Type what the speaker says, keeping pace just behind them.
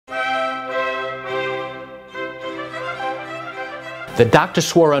The doctor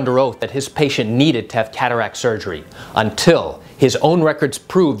swore under oath that his patient needed to have cataract surgery until his own records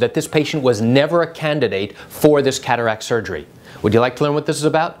proved that this patient was never a candidate for this cataract surgery. Would you like to learn what this is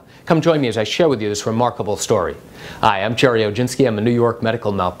about? Come join me as I share with you this remarkable story. Hi, I'm Gerry Oginski. I'm a New York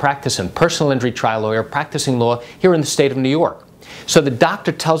medical malpractice and personal injury trial lawyer practicing law here in the state of New York. So the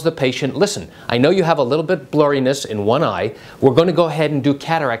doctor tells the patient, listen, I know you have a little bit blurriness in one eye. We're going to go ahead and do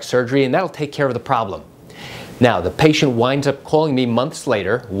cataract surgery and that'll take care of the problem. Now, the patient winds up calling me months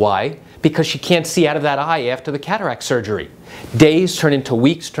later. Why? Because she can't see out of that eye after the cataract surgery. Days turn into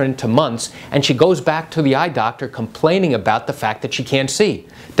weeks, turn into months, and she goes back to the eye doctor complaining about the fact that she can't see.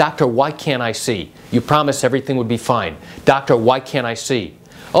 Doctor, why can't I see? You promised everything would be fine. Doctor, why can't I see?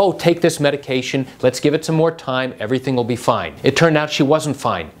 Oh, take this medication, let's give it some more time, everything will be fine. It turned out she wasn't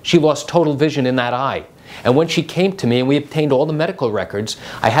fine. She lost total vision in that eye. And when she came to me and we obtained all the medical records,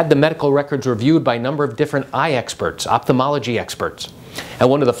 I had the medical records reviewed by a number of different eye experts, ophthalmology experts. And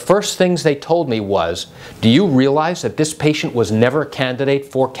one of the first things they told me was, do you realize that this patient was never a candidate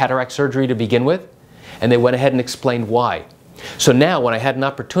for cataract surgery to begin with? And they went ahead and explained why. So now when I had an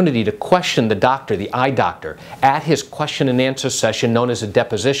opportunity to question the doctor, the eye doctor, at his question and answer session known as a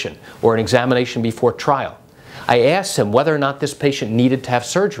deposition or an examination before trial, I asked him whether or not this patient needed to have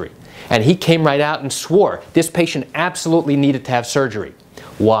surgery. And he came right out and swore this patient absolutely needed to have surgery.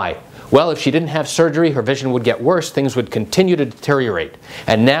 Why? Well, if she didn't have surgery, her vision would get worse, things would continue to deteriorate.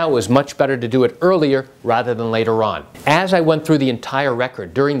 And now it was much better to do it earlier rather than later on. As I went through the entire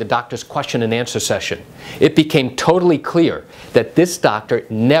record during the doctor's question and answer session, it became totally clear that this doctor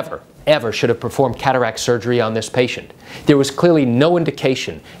never, ever should have performed cataract surgery on this patient. There was clearly no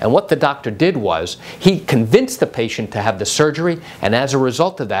indication, and what the doctor did was he convinced the patient to have the surgery, and as a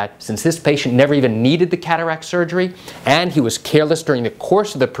result of that, since this patient never even needed the cataract surgery and he was careless during the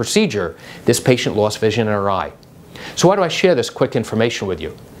course of the procedure, this patient lost vision in her eye. So why do I share this quick information with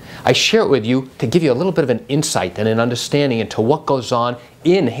you? I share it with you to give you a little bit of an insight and an understanding into what goes on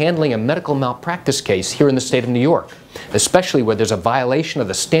in handling a medical malpractice case here in the state of New York, especially where there's a violation of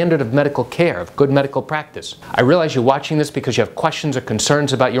the standard of medical care, of good medical practice. I realize you're watching this because you have questions or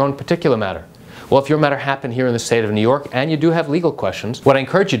concerns about your own particular matter. Well, if your matter happened here in the state of New York and you do have legal questions, what I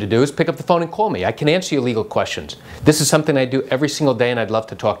encourage you to do is pick up the phone and call me. I can answer your legal questions. This is something I do every single day and I'd love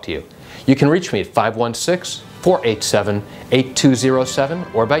to talk to you. You can reach me at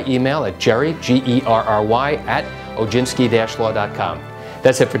 516-487-8207 or by email at Gerry, G-E-R-R-Y, at oginski-law.com.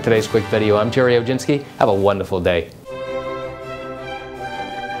 That's it for today's quick video. I'm Gerry Oginski. Have a wonderful day.